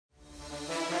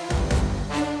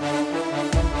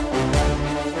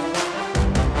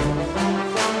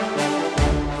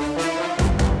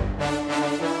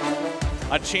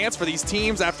a chance for these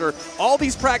teams after all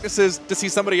these practices to see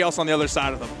somebody else on the other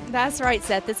side of them. That's right,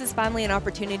 Seth. This is finally an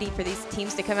opportunity for these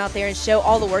teams to come out there and show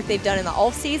all the work they've done in the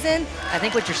offseason. I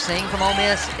think what you're seeing from Ole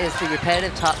Miss is the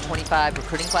repetitive top 25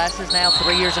 recruiting classes now,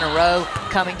 3 years in a row,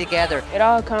 coming together. It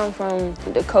all comes from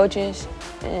the coaches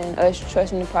and us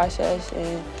trusting the process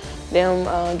and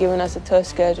them giving us a tough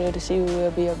schedule to see what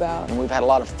we'll be about. And we've had a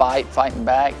lot of fighting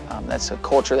back. That's a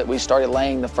culture that we started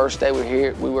laying the first day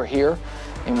we were here,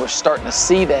 and we're starting to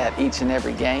see that each and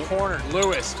every game. Corner,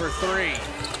 Lewis for three.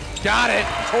 Got it.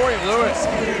 Tori Lewis,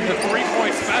 the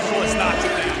three-point specialist, knocks it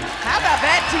down. How about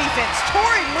that defense?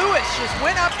 Tori Lewis just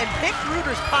went up and picked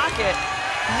Reuter's pocket.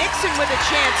 Nixon with a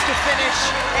chance to finish,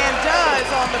 and does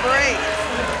on the break.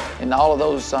 And all of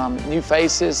those new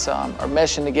faces are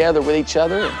meshing together with each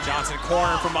other. Johnson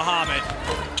corner from Muhammad.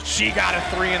 She got a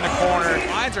three in the corner.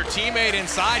 Finds her teammate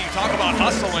inside. You talk about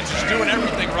hustle and just doing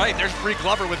everything right. There's Bree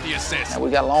Glover with the assist. Now, we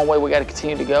got a long way we got to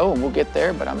continue to go, and we'll get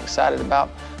there, but I'm excited about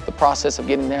the process of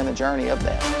getting there and the journey of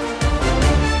that.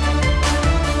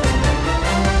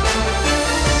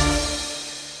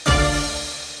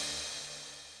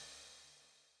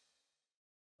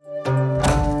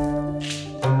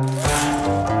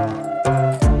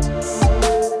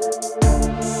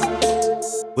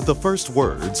 With the first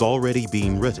words already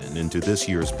being written into this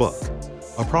year's book,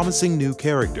 a promising new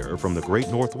character from the Great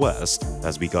Northwest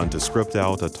has begun to script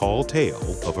out a tall tale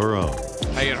of her own.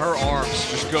 Hey, and her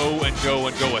arms just go and go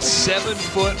and go. A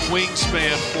 7-foot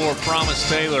wingspan for Promise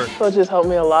Taylor. Coaches help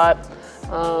me a lot.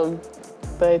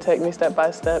 They take me step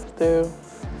by step through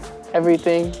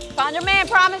everything. Find your man,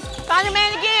 Promise. Find your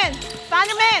man again. Find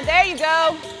your man. There you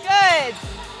go. Good.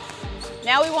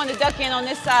 Now we want to duck in on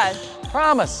this side.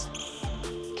 Promise.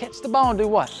 Catch the ball and do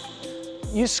what?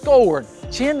 You scored.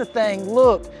 Chin the thing,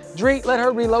 look. Dreet, let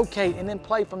her relocate and then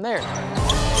play from there.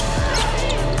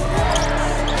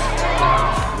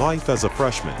 Life as a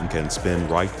freshman can spin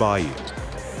right by you,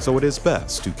 so it is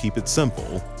best to keep it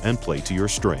simple and play to your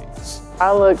strengths.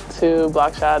 I look to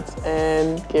block shots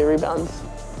and get rebounds.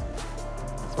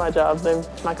 It's my job.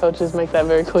 My coaches make that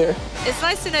very clear. It's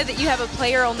nice to know that you have a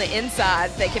player on the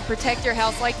inside that can protect your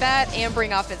house like that and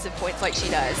bring offensive points like she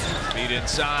does. Feed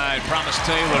inside, Promise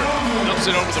Taylor dumps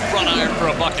it over the front iron for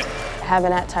a bucket.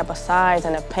 Having that type of size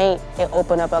in the paint, it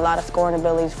opened up a lot of scoring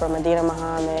abilities for Medina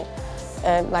Muhammad,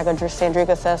 and like a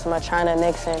Sandrika Sessom, China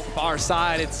Nixon. Far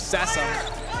side, it's Sessom.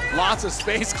 Lots of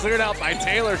space cleared out by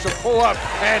Taylor. She'll pull up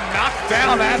and knock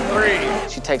down that three.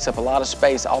 She takes up a lot of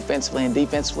space offensively and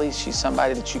defensively. She's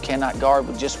somebody that you cannot guard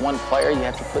with just one player. You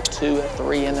have to put 2 or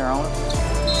 3 in there on her.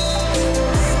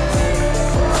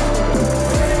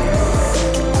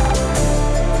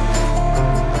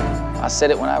 I said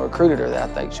it when I recruited her that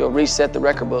I think she'll reset the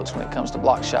record books when it comes to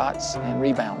block shots and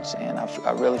rebounds, and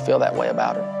I really feel that way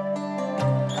about her.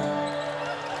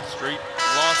 Street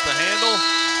lost the handle.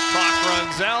 Clock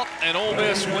runs out, and Ole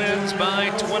Miss wins by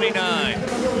 29.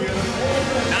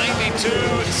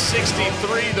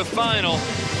 92-63 the final.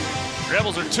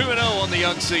 Rebels are 2-0 on the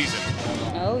young season.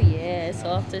 Oh, yeah. It's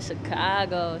off to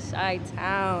Chicago,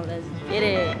 Chi-Town. Let's get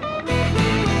it.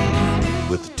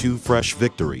 With 2 fresh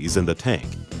victories in the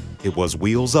tank, it was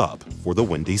wheels up for the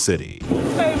Windy City.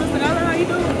 Hey, Mr. Allen, how you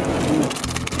doing?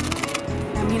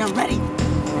 I mean, I'm ready.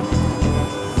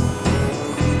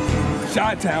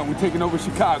 Chi-Town, we're taking over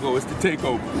Chicago. It's the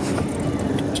takeover.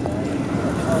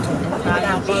 I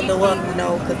gotta bundle up, you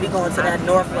know, because we're going to that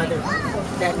north weather.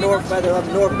 That north weather up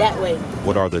north that way.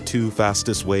 What are the 2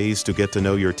 fastest ways to get to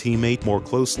know your teammate more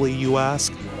closely, you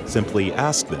ask? Simply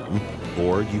ask them,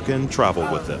 or you can travel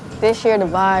with them. This year, the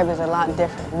vibe is a lot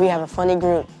different. We have a funny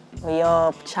group. We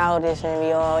all childish and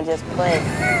we all just play.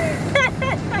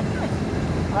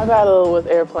 My battle with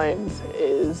airplanes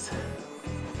is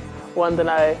one that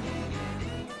I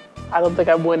don't think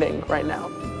I'm winning right now.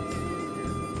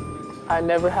 I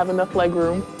never have enough leg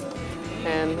room,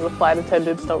 and the flight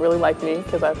attendants don't really like me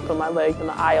because I put my leg in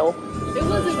the aisle. It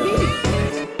wasn't me.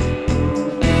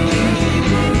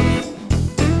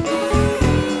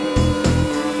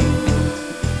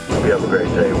 We have a great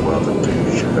day and welcome to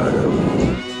Chicago.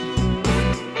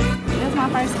 It was my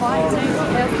first flight, too. It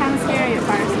was kind of scary at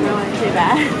first, but it wasn't too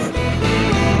bad.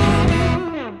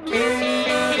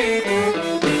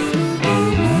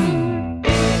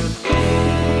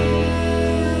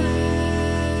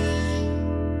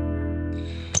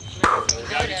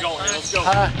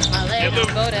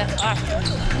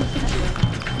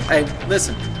 Hey,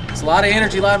 listen, it's a lot of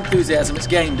energy, a lot of enthusiasm. It's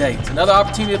game day. It's another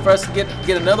opportunity for us to get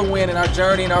another win in our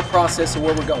journey and our process of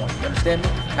where we're going. You understand me?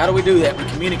 How do we do that? We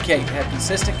communicate, have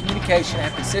consistent communication,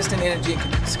 have consistent energy, and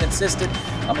consistent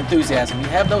enthusiasm. You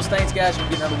have those things, guys, you'll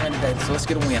get another win today. So let's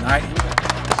get a win, all right?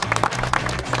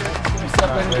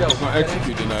 stuff ready to go. We're gonna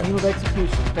execute tonight. Team of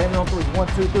execution. Family on 3. 1,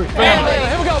 2, 3. Here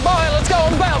we go. Ball handling. Let's go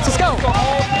on the bounce. Let's go.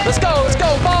 Let's go. Let's go.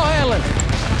 Ball handling.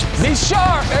 Be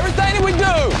sharp. Everything that we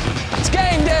do. It's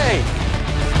game day.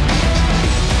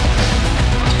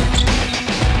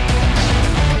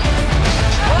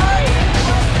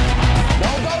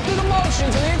 Don't go through the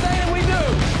motions in anything that we do.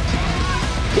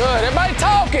 Good. Everybody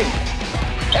talking.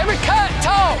 Every cut,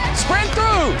 talk. Sprint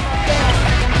through.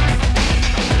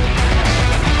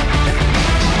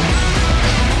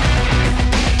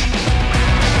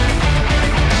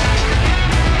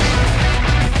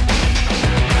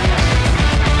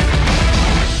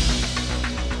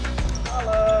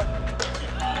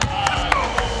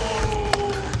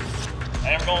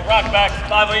 Rock back,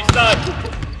 5 on each side.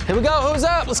 Here we go, who's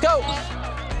up? Let's go.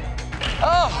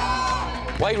 Oh,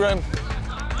 weight room.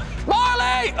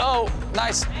 Marley! Oh,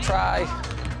 nice try.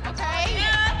 Okay.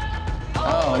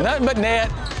 Oh, nothing but net.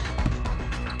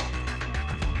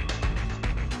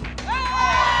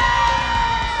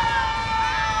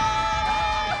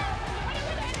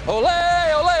 Ole,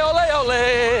 ole, ole, ole,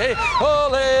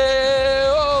 ole,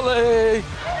 ole.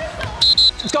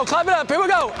 Let's go, clap it up, here we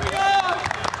go.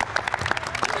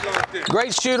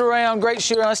 Great shoot around, great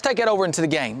shoot around. Let's take that over into the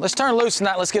game. Let's turn loose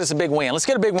tonight. Let's get us a big win. Let's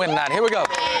get a big win tonight. Here we go.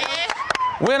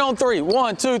 Win on 3.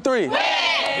 1, 2, 3. Got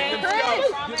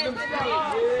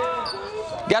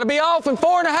to be off in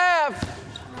 4 1/2.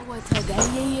 What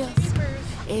today is?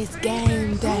 It's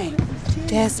game day.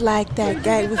 Just like that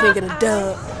game, we finna get a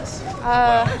dub.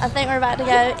 I think we're about to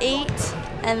go eat,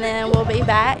 and then we'll be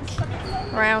back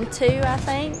round 2, I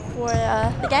think, for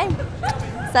the game.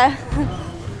 So.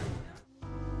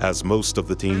 As most of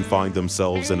the team find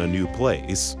themselves in a new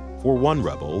place, for one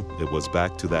Rebel, it was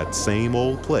back to that same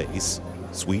old place,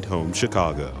 Sweet Home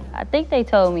Chicago. I think they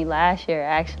told me last year,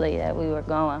 actually, that we were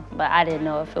going, but I didn't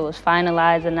know if it was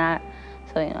finalized or not.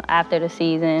 So, you know, after the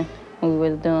season, we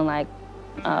were doing like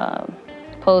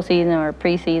postseason or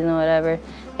preseason or whatever.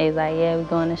 They was like, yeah, we're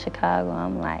going to Chicago.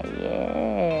 I'm like,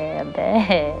 yeah,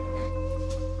 bet.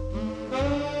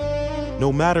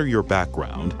 No matter your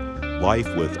background, life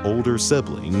with older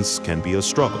siblings can be a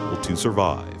struggle to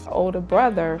survive. Older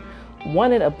brother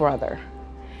wanted a brother.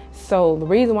 So the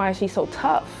reason why she's so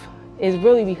tough is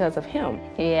really because of him.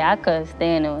 Yeah, I couldn't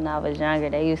stand it when I was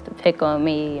younger. They used to pick on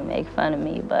me and make fun of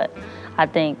me, but I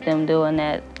think them doing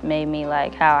that made me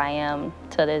like how I am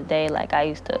to this day. Like I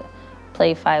used to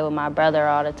play fight with my brother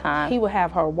all the time. He would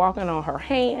have her walking on her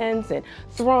hands and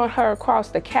throwing her across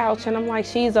the couch, and I'm like,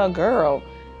 she's a girl.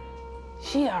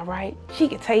 She all right, she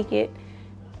can take it.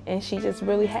 And she just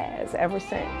really has ever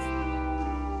since.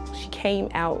 She came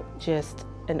out just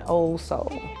an old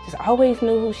soul. Just always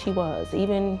knew who she was,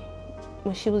 even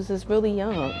when she was just really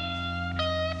young.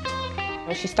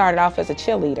 She started off as a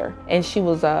cheerleader, and she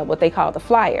was what they call the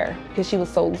flyer, because she was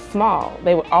so small.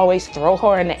 They would always throw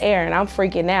her in the air, and I'm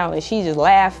freaking out, and she's just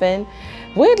laughing.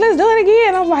 Wait, let's do it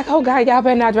again. I'm like, oh God, y'all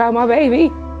better not drop my baby.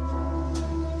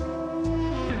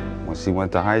 When she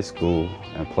went to high school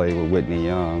and played with Whitney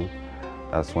Young,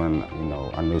 that's when, you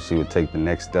know, I knew she would take the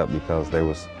next step, because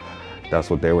that's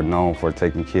what they were known for,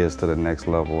 taking kids to the next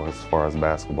level as far as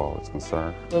basketball is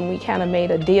concerned. When we kind of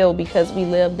made a deal, because we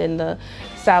lived in the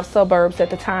south suburbs at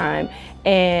the time,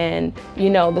 and, you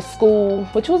know, the school,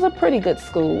 which was a pretty good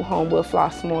school, Homewood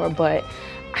Flossmoor, but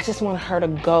I just wanted her to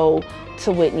go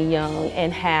to Whitney Young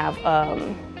and have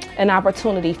an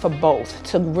opportunity for both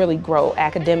to really grow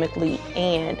academically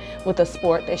and with a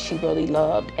sport that she really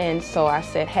loved. And so I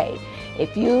said, hey,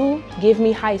 if you give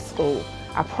me high school,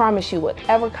 I promise you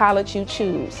whatever college you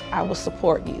choose, I will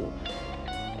support you.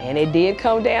 And it did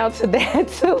come down to that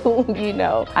too, you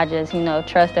know. I just, you know,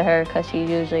 trusted her because she's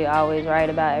usually always right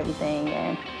about everything.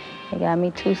 And they got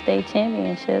me 2 state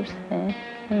championships and,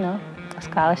 you know, a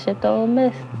scholarship to Ole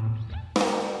Miss.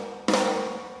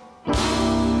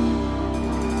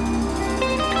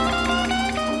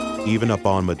 Even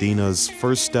upon Medina's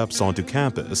first steps onto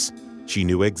campus, she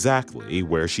knew exactly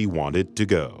where she wanted to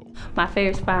go. My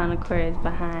favorite spot on the court is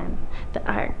behind the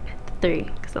arc, the 3,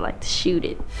 because I like to shoot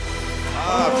it.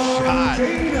 Shot.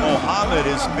 Mohammed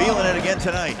is feeling it again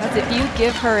tonight. That's if you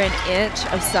give her an inch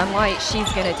of sunlight, she's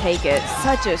going to take it.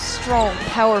 Such a strong,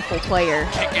 powerful player.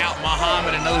 Kick out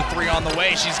Mohammed, another 3 on the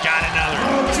way. She's got another.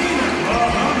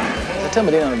 I tell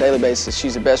Medina on a daily basis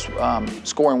she's the best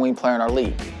scoring wing player in our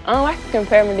league. I can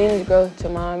compare Medina's growth to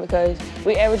mine because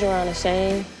we average around the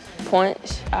same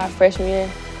points our freshman year,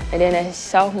 and then as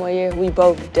sophomore year, we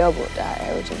both doubled our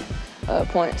averaging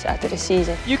points after the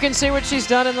season. You can see what she's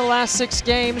done in the last 6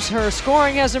 games. Her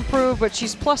scoring has improved, but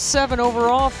she's +7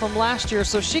 overall from last year,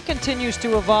 so she continues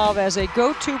to evolve as a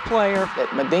go-to player.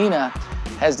 At Medina,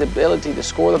 has the ability to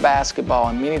score the basketball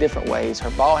in many different ways. Her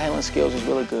ball handling skills is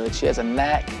really good. She has a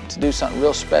knack to do something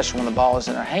real special when the ball is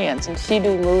in her hands. And she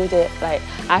do moves that like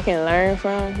I can learn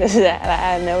from. This is like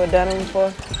I've never done them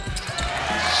before.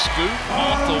 Scoop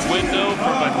off the window for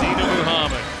Medina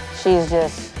Muhammad. She's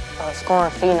just a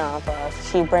scoring phenom for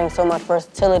us. She brings so much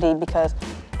versatility because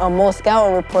most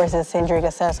scouting reports is Cindric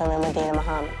Assessum and Medina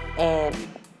Muhammad. And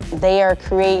they are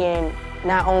creating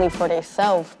not only for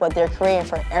themselves, but they're creating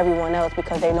for everyone else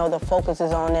because they know the focus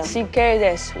is on them. She carries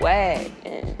that swag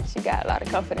and she got a lot of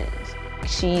confidence.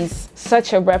 She's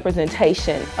such a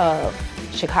representation of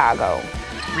Chicago.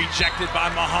 Rejected by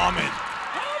Muhammad.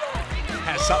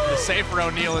 Has something to say for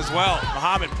O'Neal as well.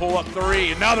 Muhammad pull up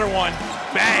three, another one,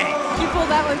 bang. She pulled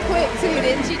that one quick too,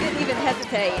 didn't she? Didn't even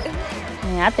hesitate.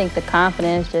 I think the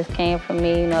confidence just came from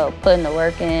me, putting the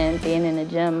work in, being in the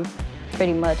gym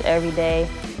pretty much every day.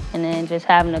 And then just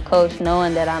having a coach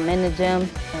knowing that I'm in the gym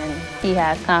and he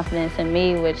has confidence in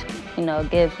me, which,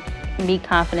 gives me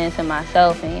confidence in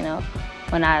myself. And,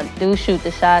 when I do shoot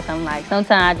the shots, I'm like,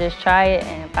 sometimes I just try it,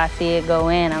 and if I see it go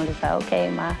in, I'm just like, okay,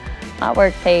 my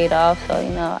work paid off.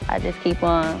 So, I just keep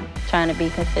on trying to be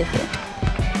consistent.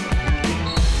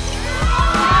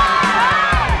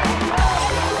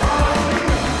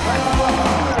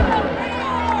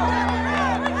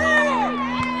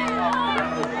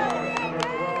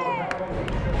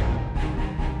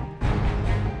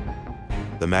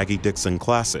 The Maggie Dixon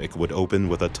Classic would open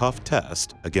with a tough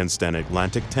test against an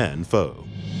Atlantic 10 foe.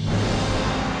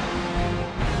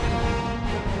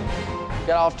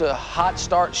 Got off to a hot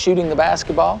start shooting the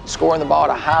basketball, scoring the ball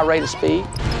at a high rate of speed.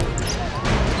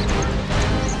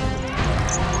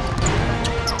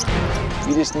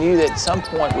 You just knew that at some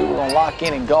point we were going to lock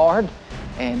in and guard,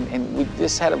 and we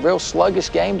just had a real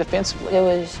sluggish game defensively. It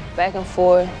was back and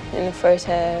forth in the first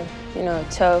half,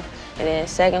 tough, and then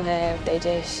second half they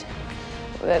just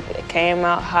came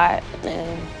out hot,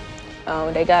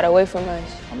 and they got away from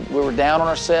us. We were down on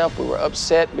ourselves. We were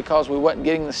upset because we wasn't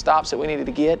getting the stops that we needed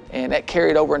to get, and that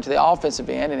carried over into the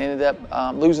offensive end and ended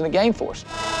up losing the game for us.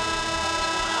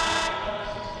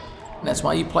 And that's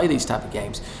why you play these type of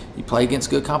games. You play against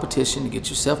good competition to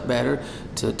get yourself better,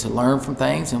 to learn from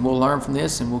things, and we'll learn from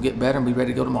this, and we'll get better and be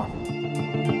ready to go tomorrow.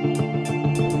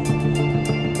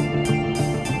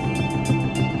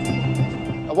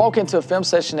 I walk into a film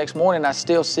session next morning, I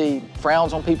still see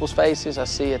frowns on people's faces. I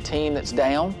see a team that's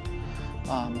down,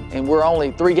 and we're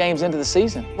only 3 games into the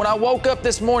season. When I woke up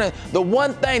this morning, the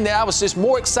one thing that I was just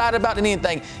more excited about than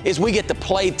anything is we get to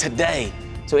play today.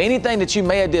 So anything that you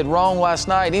may have did wrong last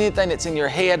night, anything that's in your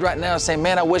head right now saying,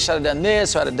 man, I wish I'd have done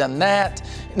this or I'd have done that.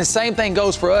 And the same thing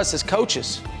goes for us as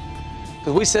coaches.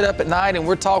 Because we sit up at night and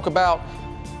we're talking about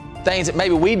things that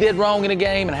maybe we did wrong in a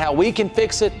game and how we can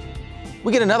fix it.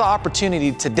 We get another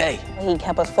opportunity today. He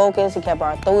kept us focused, he kept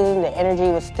our enthusiasm, the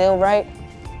energy was still right.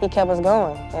 He kept us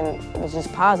going, and it was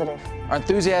just positive. Our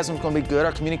enthusiasm is going to be good,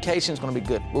 our communication is going to be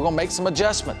good. We're going to make some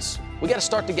adjustments. We got to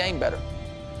start the game better.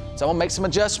 So I'm going to make some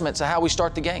adjustments to how we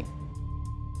start the game.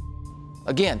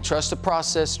 Again, trust the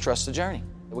process, trust the journey.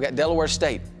 We got Delaware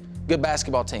State, good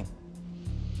basketball team.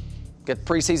 Got the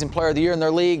preseason player of the year in their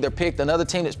league. They're picked, another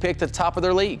team that's picked at the top of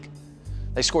their league.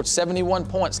 They scored 71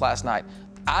 points last night.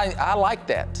 I like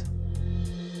that.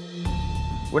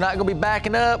 We're not going to be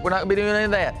backing up. We're not going to be doing any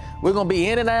of that. We're going to be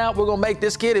in and out. We're going to make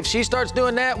this kid, if she starts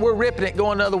doing that, we're ripping it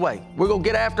going the other way. We're going to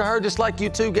get after her just like you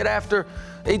two get after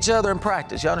each other in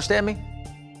practice. You understand me?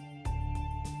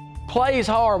 Plays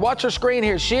hard. Watch her screen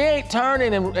here. She ain't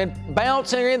turning and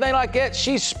bouncing or anything like that.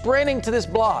 She's sprinting to this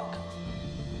block.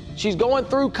 She's going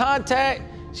through contact.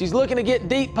 She's looking to get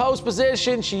deep post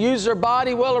position. She uses her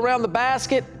body well around the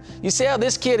basket. You see how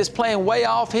this kid is playing way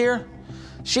off here?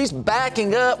 She's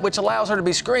backing up, which allows her to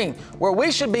be screened. Where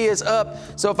we should be is up.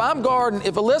 So if I'm guarding,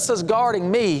 if Alyssa's guarding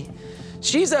me,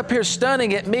 she's up here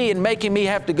stunning at me and making me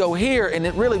have to go here, and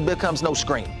it really becomes no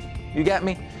screen. You got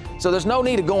me? So there's no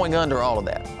need of going under all of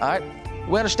that, all right?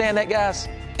 We understand that, guys?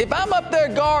 If I'm up there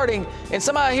guarding and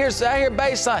somebody hears, I hear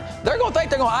baseline, they're gonna think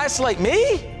they're gonna isolate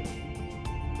me?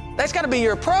 That's gotta be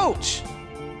your approach.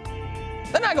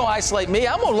 They're not gonna isolate me.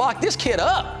 I'm gonna lock this kid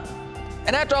up.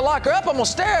 And after I lock her up, I'm gonna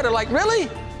stare at her like, really?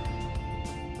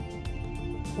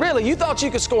 Really, you thought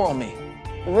you could score on me?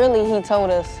 Really, he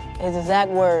told us, his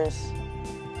exact words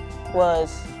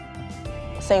was,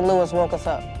 St. Louis woke us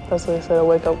up. That's what he said, a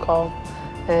wake-up call.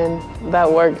 And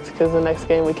that worked because the next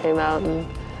game we came out and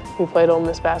we played Ole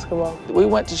Miss basketball. We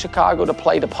went to Chicago to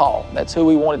play DePaul. That's who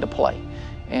we wanted to play.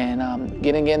 And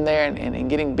getting in there and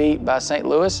getting beat by St.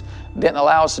 Louis didn't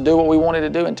allow us to do what we wanted to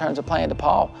do in terms of playing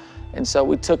DePaul. And so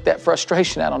we took that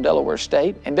frustration out on Delaware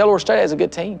State. And Delaware State has a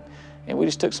good team. And we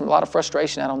just took a lot of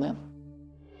frustration out on them.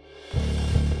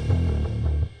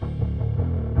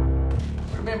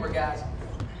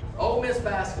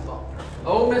 basketball.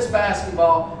 Ole Miss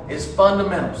basketball is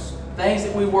fundamentals, things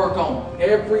that we work on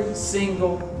every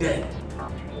single day.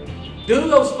 Do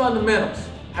those fundamentals.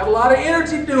 Have a lot of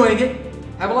energy doing it.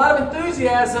 Have a lot of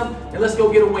enthusiasm, and let's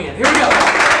go get a win. Here we go.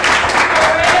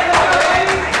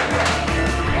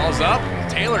 Ball's up.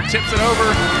 Taylor tips it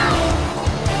over.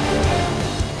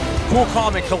 Cool,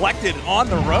 calm, and collected on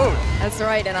the road. That's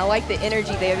right, and I like the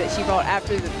energy there that she brought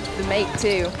after the make,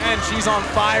 too. And she's on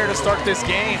fire to start this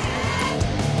game.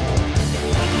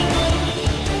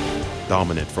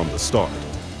 Dominant from the start,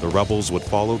 the Rebels would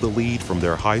follow the lead from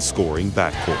their high-scoring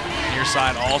backcourt. Near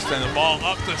side, Alston, the ball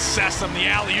up to Sessom, the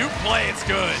alley-oop play, it's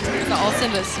good.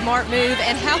 Alston, a smart move,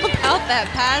 and how about that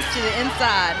pass to the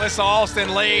inside? Alyssa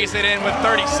Alston lays it in with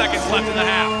 30 seconds left in the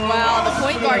half. Wow, the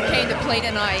point guard came to play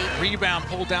tonight. Rebound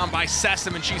pulled down by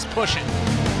Sessom, and she's pushing.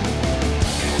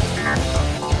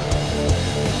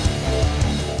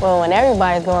 Well, when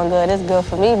everybody's going good, it's good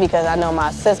for me because I know my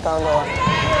assist's going good.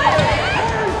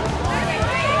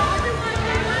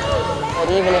 But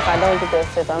even if I don't get the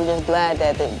assist, I'm just glad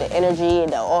that the energy,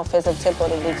 the offensive tempo,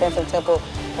 the defensive tempo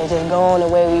is just going the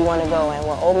way we want to go. And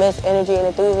when Ole Miss energy and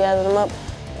enthusiasm up,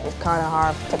 it's kind of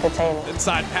hard to contain it.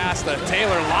 Inside pass to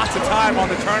Taylor, lots of time on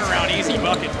the turnaround, easy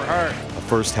bucket for her. A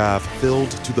first half filled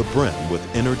to the brim with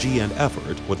energy and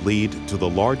effort would lead to the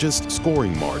largest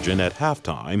scoring margin at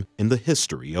halftime in the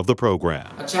history of the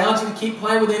program. I challenge you to keep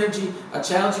playing with energy. I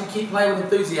challenge you to keep playing with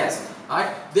enthusiasm. All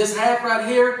right, this half right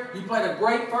here, you played a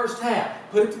great first half.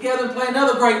 Put it together and play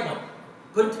another great one.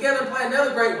 Put it together and play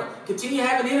another great one. Continue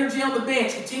having energy on the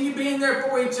bench. Continue being there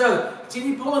for each other.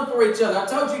 Continue pulling for each other. I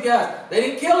told you guys, they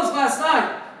didn't kill us last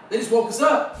night. They just woke us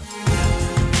up.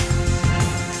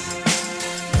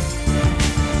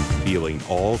 Feeling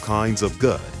all kinds of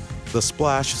good, the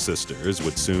Splash Sisters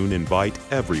would soon invite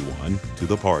everyone to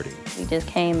the party. We just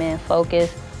came in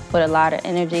focused with a lot of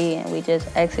energy, and we just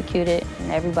executed,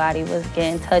 and everybody was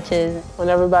getting touches. When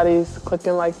everybody's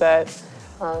clicking like that,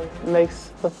 it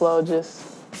makes the flow just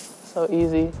so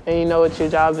easy, and you know what your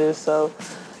job is, so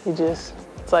it's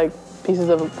like pieces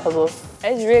of a puzzle.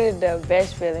 It's really the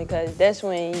best feeling because that's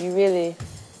when you really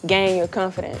gain your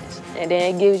confidence, and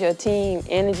then it gives your team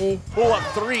energy. Pull up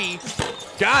three,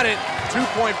 got it.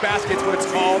 2-point basket's what it's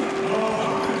called.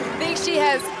 I think she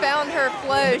has found her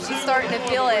flow. She's starting to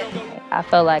feel it. I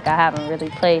feel like I haven't really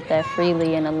played that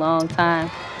freely in a long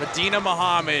time. Medina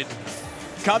Muhammad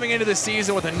coming into the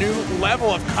season with a new level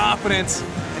of confidence,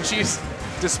 and she's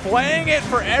displaying it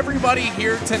for everybody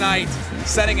here tonight,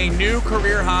 setting a new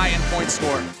career high in point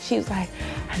score. She was like,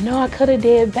 I know I could have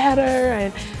did better,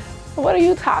 and what are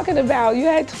you talking about? You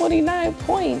had 29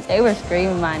 points. They were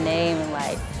screaming my name, and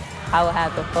like, I would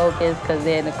have to focus because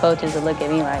then the coaches would look at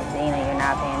me like, Dina, you're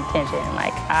not paying attention. And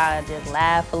like, I just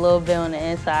laugh a little bit on the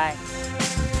inside.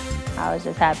 I was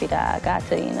just happy that I got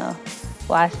to,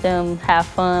 watch them have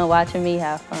fun, watching me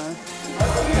have fun.